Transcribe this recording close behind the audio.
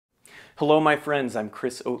Hello, my friends. I'm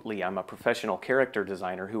Chris Oatley. I'm a professional character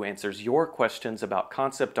designer who answers your questions about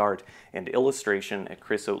concept art and illustration at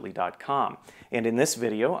chrisoatley.com. And in this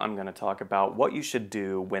video, I'm going to talk about what you should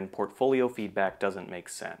do when portfolio feedback doesn't make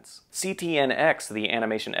sense. CTNX, the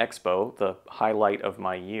Animation Expo, the highlight of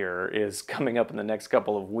my year, is coming up in the next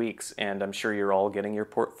couple of weeks, and I'm sure you're all getting your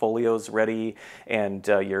portfolios ready, and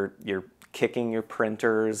you're kicking your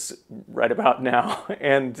printers right about now.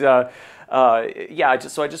 And yeah,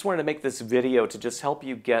 so I just wanted to make this video to just help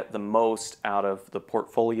you get the most out of the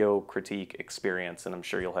portfolio critique experience, and I'm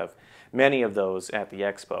sure you'll have many of those at the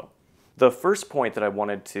expo. The first point that I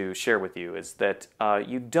wanted to share with you is that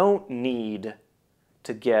you don't need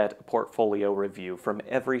to get a portfolio review from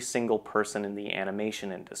every single person in the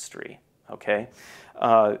animation industry. Okay,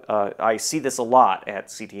 I see this a lot at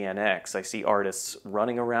CTNX. I see artists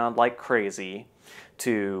running around like crazy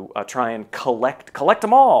to try and collect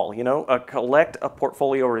them all. You know, collect a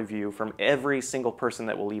portfolio review from every single person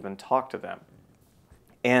that will even talk to them.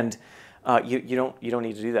 And you don't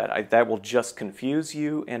need to do that. That will just confuse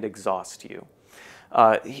you and exhaust you.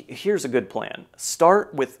 Here's a good plan.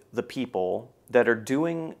 Start with the people that are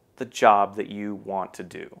doing the job that you want to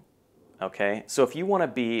do. Okay, so if you want to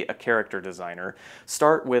be a character designer,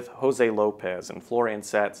 start with Jose Lopez and Florian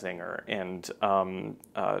Satzinger and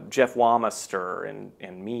Jeff Wamister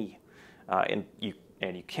and me, and you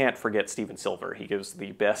can't forget Steven Silver. He gives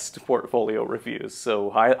the best portfolio reviews,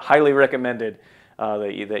 so highly recommended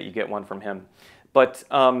that you get one from him. But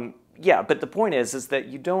yeah, but the point is that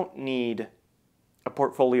you don't need a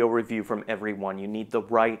portfolio review from everyone. You need the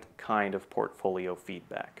right kind of portfolio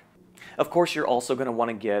feedback. Of course, you're also going to want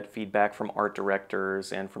to get feedback from art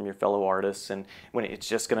directors and from your fellow artists, and when it's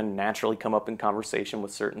just going to naturally come up in conversation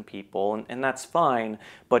with certain people, and that's fine,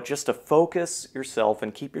 but just to focus yourself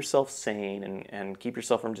and keep yourself sane and keep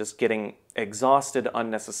yourself from just getting exhausted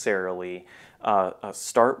unnecessarily,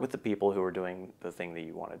 start with the people who are doing the thing that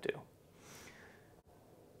you want to do.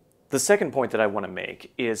 The second point that I want to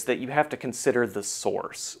make is that you have to consider the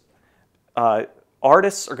source.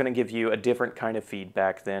 Artists are going to give you a different kind of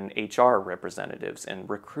feedback than HR representatives and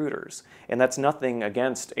recruiters. And that's nothing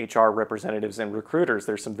against HR representatives and recruiters.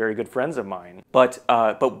 There's some very good friends of mine. But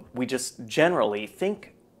we just generally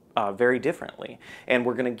think very differently. And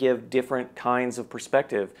we're going to give different kinds of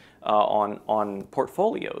perspective on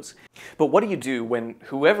portfolios. But what do you do when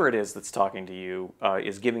whoever it is that's talking to you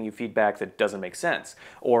is giving you feedback that doesn't make sense?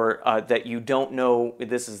 Or that you don't know,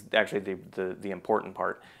 this is actually the important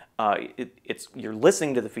part, you're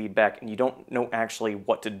listening to the feedback and you don't know actually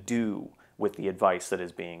what to do with the advice that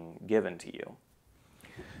is being given to you.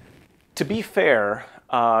 To be fair,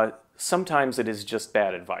 sometimes it is just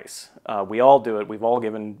bad advice. We all do it. We've all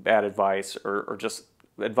given bad advice or just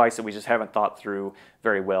advice that we just haven't thought through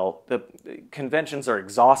very well. The conventions are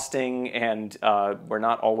exhausting, and we're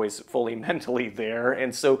not always fully mentally there,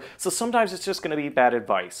 and so sometimes it's just going to be bad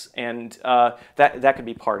advice, and that could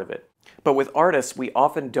be part of it. But with artists, we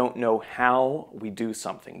often don't know how we do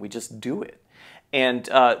something. We just do it. And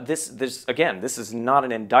this is not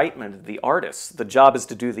an indictment of the artists. The job is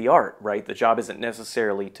to do the art, right? The job isn't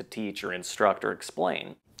necessarily to teach or instruct or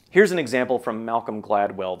explain. Here's an example from Malcolm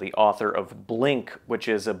Gladwell, the author of Blink, which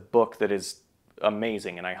is a book that is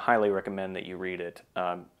amazing, and I highly recommend that you read it.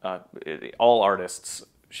 All artists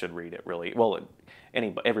should read it, really. Well,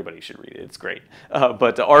 everybody should read it. It's great.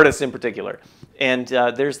 But artists in particular. And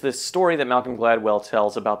there's this story that Malcolm Gladwell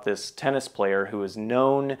tells about this tennis player who is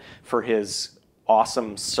known for his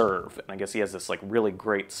awesome serve. And I guess he has this like really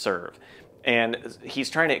great serve. And he's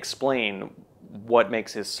trying to explain what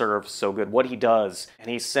makes his serve so good, what he does. And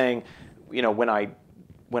he's saying, you know, when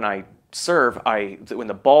I serve, when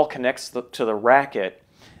the ball connects to the racket,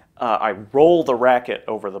 I roll the racket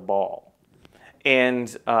over the ball. And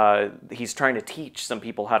he's trying to teach some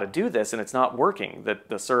people how to do this, and it's not working.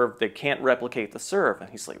 The serve, they can't replicate the serve. And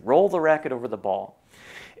he's like, roll the racket over the ball.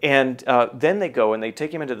 And then they go and they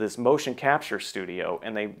take him into this motion capture studio,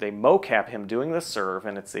 and they mocap him doing the serve,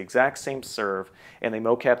 and it's the exact same serve, and they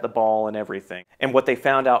mocap the ball and everything. And what they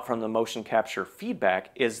found out from the motion capture feedback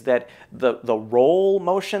is that the roll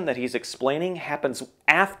motion that he's explaining happens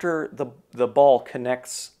after the ball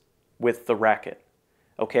connects with the racket.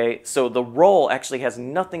 Okay, so the roll actually has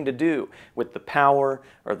nothing to do with the power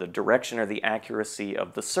or the direction or the accuracy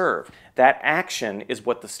of the serve. That action is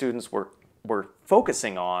what the students were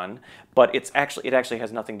focusing on, but it actually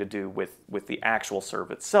has nothing to do with the actual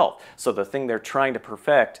serve itself. So the thing they're trying to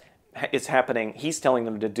perfect is happening, he's telling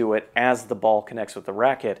them to do it as the ball connects with the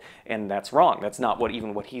racket, and that's wrong. That's not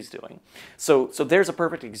even what he's doing. So there's a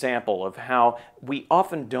perfect example of how we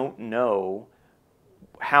often don't know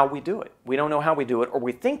how we do it. We don't know how we do it, or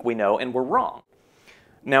we think we know, and we're wrong.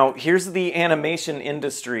 Now, here's the animation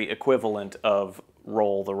industry equivalent of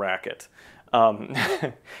roll the racket.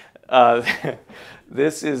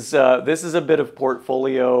 This is a bit of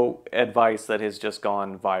portfolio advice that has just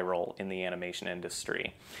gone viral in the animation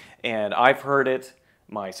industry, and I've heard it.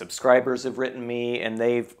 My subscribers have written me, and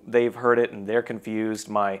they've heard it, and they're confused.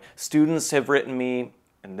 My students have written me,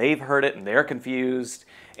 and they've heard it, and they're confused.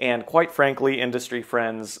 And quite frankly, industry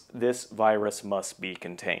friends, this virus must be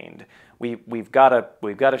contained. We've got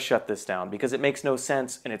to shut this down because it makes no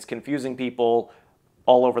sense, and it's confusing people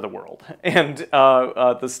all over the world. And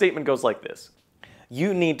the statement goes like this: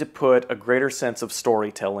 you need to put a greater sense of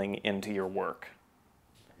storytelling into your work.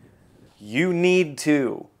 You need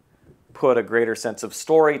to put a greater sense of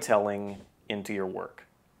storytelling into your work.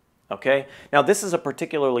 Okay? Now, this is a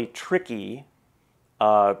particularly tricky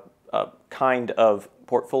kind of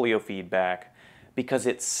portfolio feedback because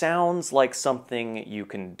it sounds like something you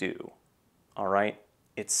can do. All right?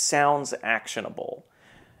 It sounds actionable.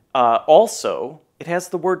 Also, it has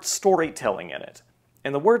the word storytelling in it.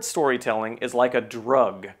 And the word storytelling is like a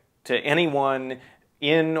drug to anyone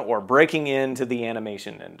in or breaking into the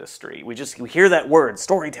animation industry. We hear that word,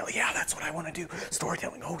 storytelling. Yeah, that's what I want to do.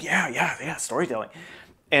 Storytelling. Oh, yeah, storytelling.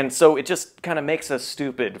 And so it just kind of makes us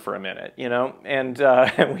stupid for a minute, you know, and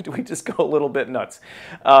we just go a little bit nuts.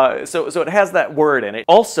 So it has that word in it.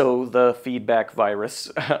 Also, the feedback virus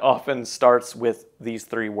often starts with these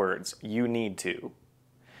three words: you need to.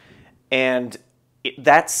 And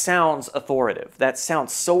that sounds authoritative. That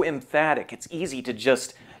sounds so emphatic. It's easy to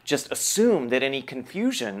just assume that any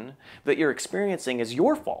confusion that you're experiencing is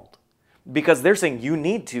your fault. Because they're saying, you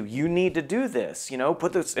need to do this, you know,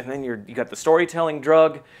 put this, and then you got the storytelling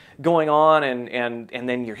drug going on, and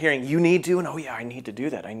then you're hearing, you need to, and oh yeah, I need to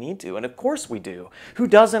do that, I need to, and of course we do. Who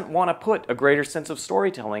doesn't want to put a greater sense of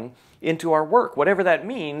storytelling into our work? Whatever that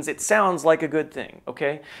means, it sounds like a good thing,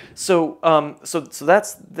 okay? So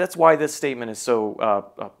that's why this statement is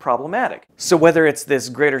so problematic. So whether it's this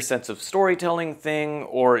greater sense of storytelling thing,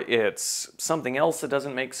 or it's something else that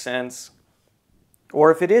doesn't make sense, or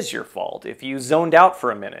if it is your fault, if you zoned out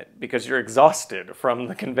for a minute because you're exhausted from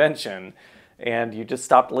the convention and you just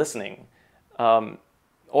stopped listening,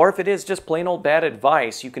 or if it is just plain old bad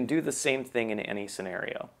advice, you can do the same thing in any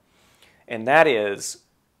scenario. And that is,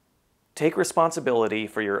 take responsibility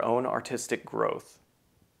for your own artistic growth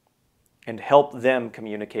and help them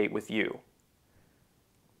communicate with you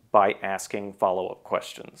by asking follow-up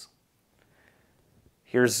questions.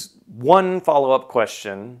 Here's one follow-up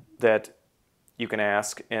question that you can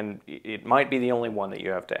ask, and it might be the only one that you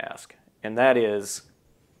have to ask, and that is,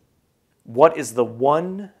 what is the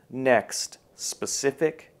one next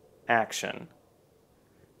specific action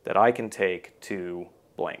that I can take to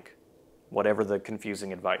blank, whatever the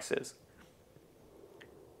confusing advice is?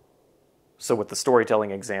 So with the storytelling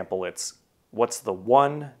example, it's, what's the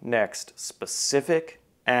one next specific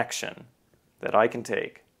action that I can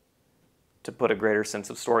take to put a greater sense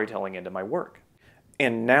of storytelling into my work?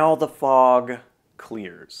 And now the fog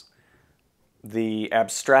clears. The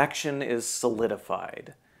abstraction is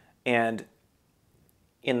solidified, and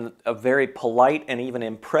in a very polite and even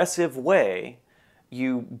impressive way,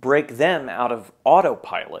 you break them out of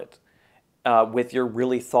autopilot with your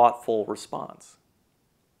really thoughtful response.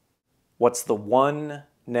 What's the one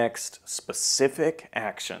next specific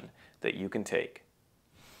action that you can take?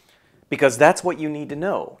 Because that's what you need to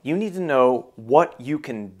know. You need to know what you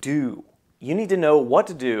can do. You need to know what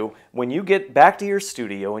to do when you get back to your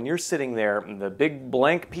studio and you're sitting there in the big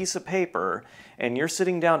blank piece of paper and you're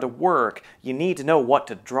sitting down to work. You need to know what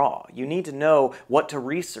to draw. You need to know what to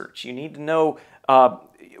research. You need to know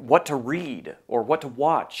what to read or what to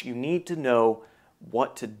watch. You need to know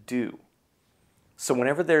what to do. So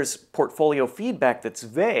whenever there's portfolio feedback that's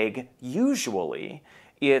vague, usually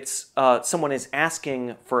it's someone is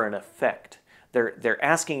asking for an effect. They're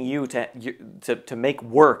asking you to make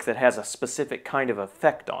work that has a specific kind of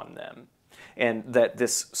effect on them, and that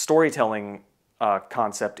this storytelling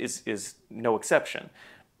concept is no exception.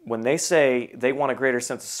 When they say they want a greater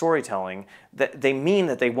sense of storytelling, that they mean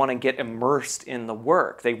that they want to get immersed in the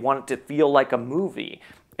work. They want it to feel like a movie.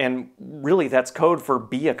 And really, that's code for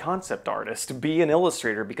be a concept artist, be an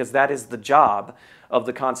illustrator, because that is the job of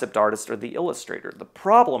the concept artist or the illustrator. The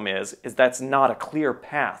problem is that's not a clear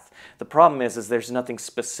path. The problem is there's nothing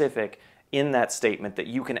specific in that statement that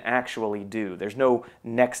you can actually do. There's no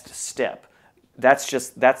next step. That's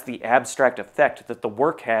the abstract effect that the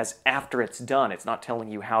work has after it's done. It's not telling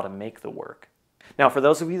you how to make the work. Now, for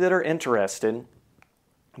those of you that are interested,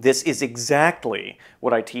 this is exactly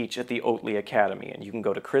what I teach at the Oatley Academy, and you can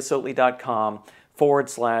go to chrisoatley.com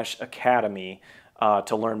 /academy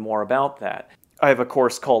to learn more about that. I have a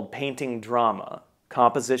course called Painting Drama,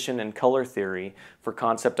 Composition and Color Theory for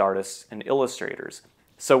Concept Artists and Illustrators.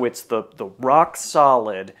 So it's the rock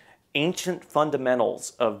solid, ancient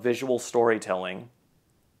fundamentals of visual storytelling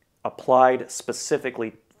applied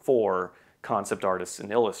specifically for concept artists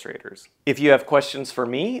and illustrators. If you have questions for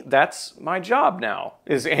me, that's my job now,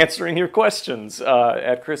 is answering your questions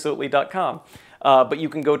at chrisoatley.com. But you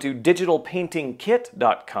can go to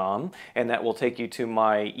digitalpaintingkit.com, and that will take you to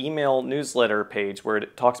my email newsletter page where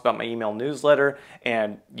it talks about my email newsletter,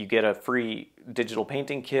 and you get a free digital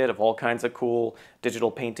painting kit of all kinds of cool digital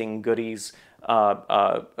painting goodies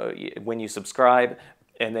when you subscribe.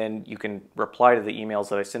 And then you can reply to the emails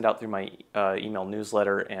that I send out through my email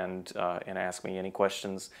newsletter and ask me any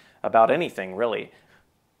questions about anything, really.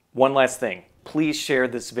 One last thing. Please share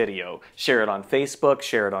this video. Share it on Facebook,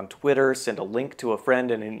 share it on Twitter, send a link to a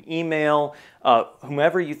friend in an email.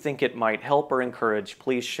 Whomever you think it might help or encourage,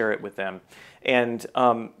 please share it with them. And,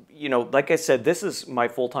 you know, like I said, this is my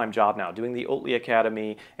full-time job now, doing the Oatley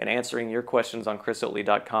Academy and answering your questions on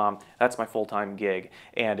chrisoatley.com. That's my full-time gig,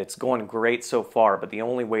 and it's going great so far, but the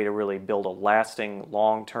only way to really build a lasting,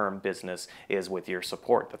 long-term business is with your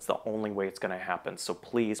support. That's the only way it's going to happen. So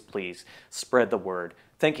please, please spread the word.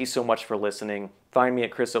 Thank you so much for listening. Find me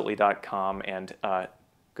at chrisoatley.com, and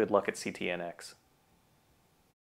good luck at CTNX.